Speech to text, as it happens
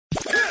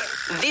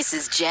This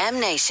is Jam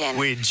Nation.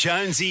 With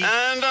Jonesy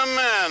and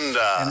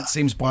Amanda. And it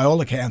seems, by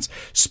all accounts,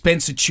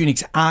 Spencer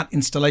Tunick's art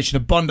installation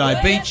at Bondi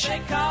Beach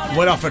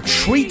went off a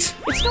treat.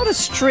 It's not a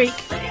streak.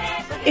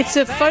 It's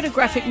a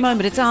photographic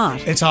moment. It's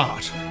art. It's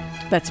art.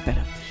 That's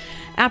better.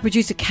 Our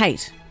producer,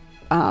 Kate,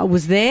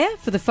 was there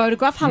for the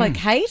photograph. Hello,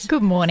 Kate.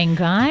 Good morning,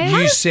 guys.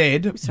 You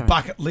said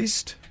bucket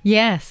list.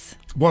 Yes.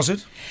 Was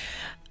it?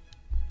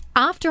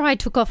 After I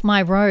took off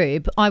my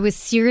robe, I was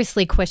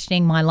seriously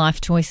questioning my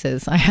life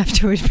choices, I have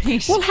to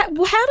admit. Well, how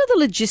do the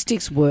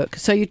logistics work?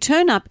 So you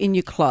turn up in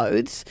your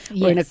clothes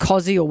or in a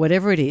cozy or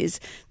whatever it is,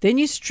 then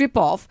you strip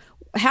off.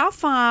 How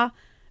far...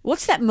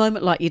 What's that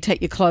moment like you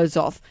take your clothes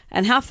off,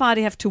 and how far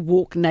do you have to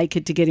walk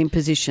naked to get in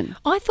position?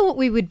 I thought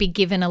we would be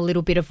given a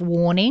little bit of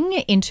warning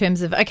in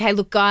terms of, okay,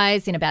 look,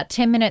 guys, in about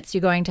 10 minutes you're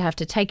going to have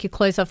to take your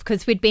clothes off,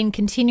 because we'd been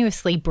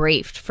continuously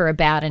briefed for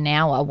about an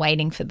hour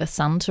waiting for the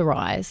sun to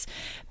rise.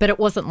 But it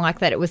wasn't like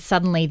that. It was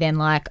suddenly then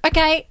like,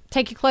 okay,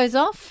 take your clothes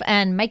off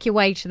and make your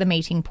way to the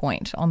meeting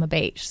point on the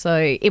beach.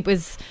 So it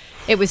was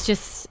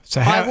just, So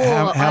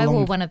I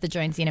wore one of the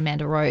Jonesy and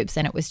Amanda robes,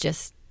 and it was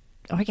just,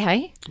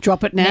 okay.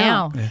 Drop it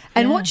now. Yeah.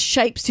 And what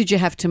shapes did you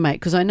have to make?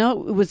 Because I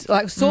know it was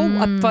like, I saw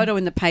a photo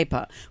in the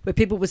paper where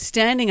people were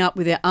standing up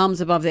with their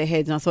arms above their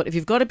heads, and I thought, if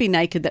you've got to be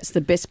naked, that's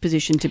the best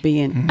position to be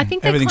in. I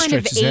think they Everything kind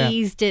of stretches out.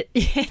 eased it.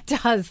 It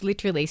does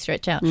literally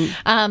stretch out.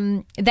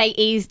 They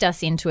eased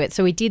us into it.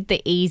 So we did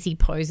the easy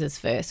poses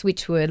first,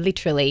 which were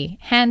literally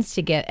hands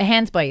together,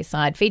 hands by your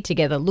side, feet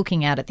together,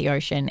 looking out at the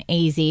ocean,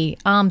 easy,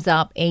 arms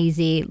up,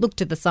 easy, look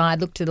to the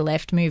side, look to the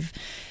left, move.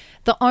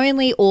 The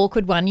only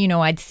awkward one,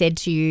 I'd said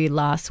to you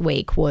last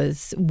week,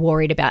 was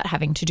worried about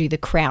having to do the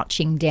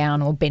crouching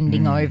down or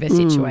bending over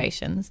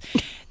situations.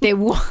 There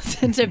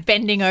wasn't a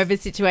bending over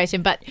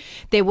situation, but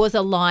there was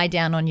a lie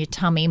down on your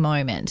tummy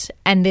moment,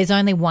 and there's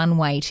only one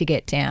way to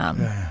get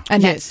down,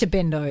 and that's to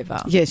bend over.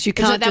 Yes, you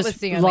can't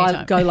just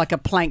go like a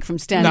plank from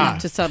standing up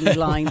to suddenly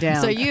lying down.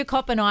 So you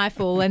cop an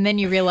eyeful, and then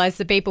you realise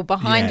the people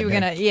behind you are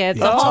going to, it's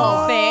a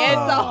whole thing.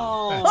 It's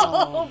a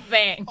whole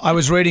thing. I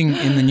was reading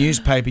in the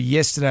newspaper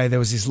yesterday, there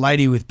was this lady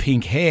with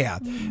pink hair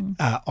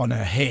on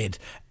her head,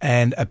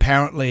 and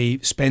apparently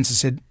Spencer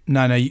said,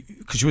 no,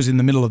 because she was in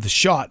the middle of the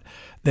shot,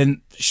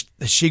 then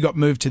she got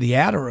moved to the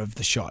outer of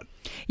the shot.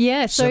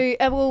 Yeah,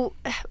 so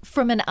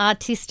from an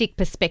artistic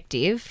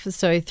perspective,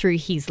 so through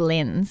his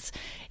lens,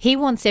 he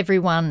wants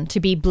everyone to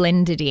be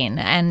blended in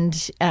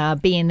and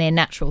be in their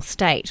natural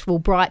state. Well,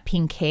 bright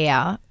pink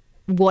hair,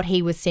 what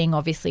he was seeing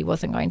obviously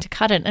wasn't going to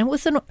cut it. And it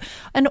was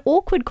an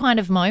awkward kind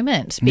of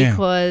moment,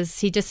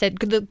 because he just said,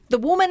 the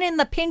woman in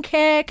the pink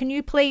hair, can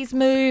you please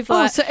move?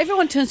 So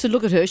everyone turns to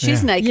look at her.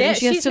 She's naked and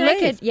she has to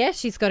leave. Yeah,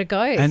 she's got to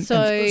go.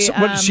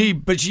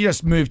 But she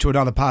just moved to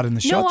another part in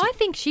the shot? No, I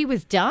think she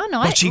was done.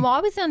 I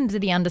was under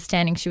the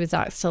understanding she was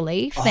asked to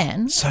leave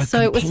then.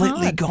 So it was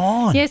completely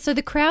gone. Yeah, so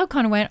the crowd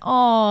kind of went,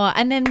 oh,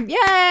 and then,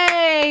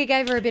 yay,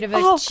 gave her a bit of a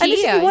cheer. And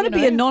if you want to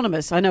be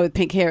anonymous, I know with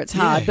pink hair it's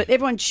hard, but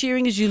everyone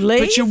cheering as you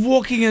leave. But you're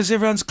walking as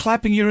everyone's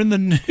clapping, you're in the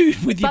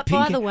nude with your pink hair.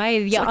 But by the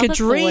way, the like other a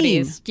dream.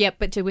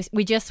 thought is,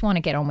 we just want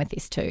to get on with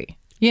this too.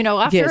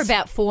 After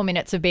about 4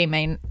 minutes of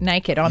being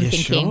naked, I'm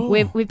thinking,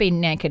 sure. we've been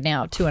naked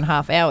now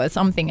 2.5 hours.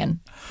 I'm thinking,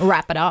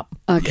 wrap it up.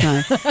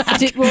 Okay.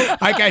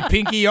 Okay,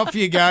 Pinky, off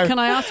you go. Can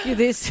I ask you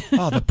this?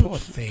 Oh, the poor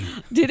thing.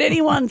 Did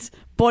anyone's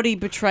body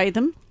betray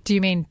them? Do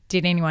you mean,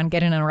 did anyone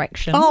get an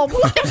erection? Oh,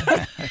 what?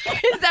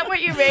 Is that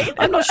what you mean?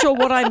 I'm not sure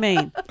what I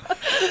mean.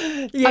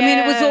 Yeah,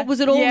 I mean, was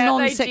it all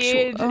non-sexual?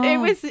 They did. Oh. It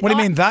was. What do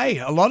you mean they?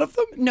 A lot of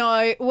them?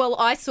 No. Well,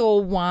 I saw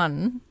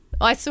one.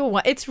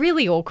 It's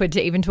really awkward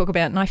to even talk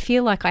about, and I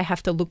feel like I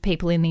have to look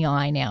people in the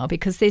eye now,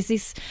 because there's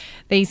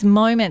these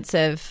moments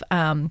of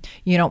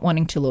you're not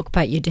wanting to look,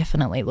 but you're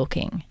definitely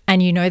looking,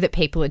 and you know that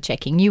people are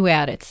checking you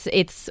out.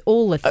 It's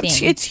all a thing.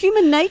 It's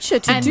human nature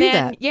to do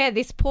that. Yeah,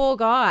 this poor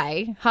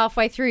guy,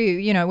 halfway through,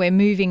 we're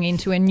moving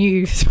into a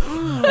new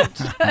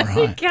sport.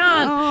 He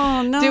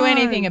can't do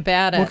anything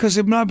about it. Well, because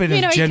it might be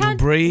a gentle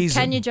breeze.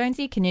 Can you,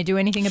 Jonesy? Can you do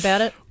anything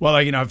about it? Well,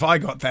 if I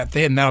got that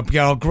then, that would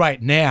be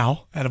great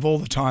now, out of all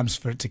the times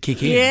for it to kick in.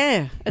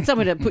 Yeah, and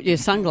somewhere to put your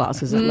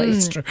sunglasses at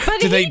least.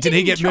 But did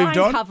he get moved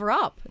on? Cover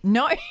up.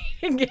 No, he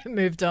didn't get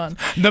moved on.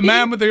 The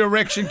man with the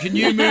erection, can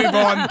you move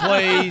on,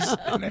 please?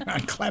 And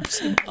everyone claps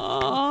him.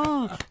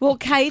 Oh, well,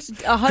 Kate,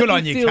 I hope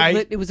you feel Kate.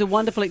 that it was a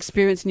wonderful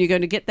experience, and you're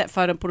going to get that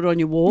photo and put it on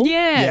your wall.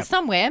 Yeah,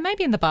 somewhere,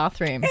 maybe in the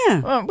bathroom.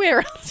 Yeah. Well, where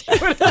else?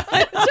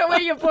 So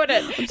where you put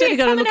it? I'm certainly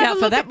going to look out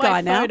for that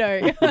guy now.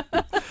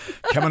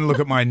 Come and look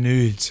at my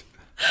nudes.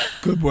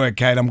 Good work,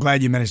 Kate. I'm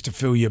glad you managed to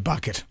fill your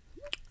bucket.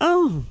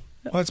 Oh.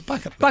 Well, it's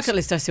bucket list. Bucket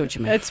list, I see what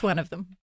you mean. It's one of them.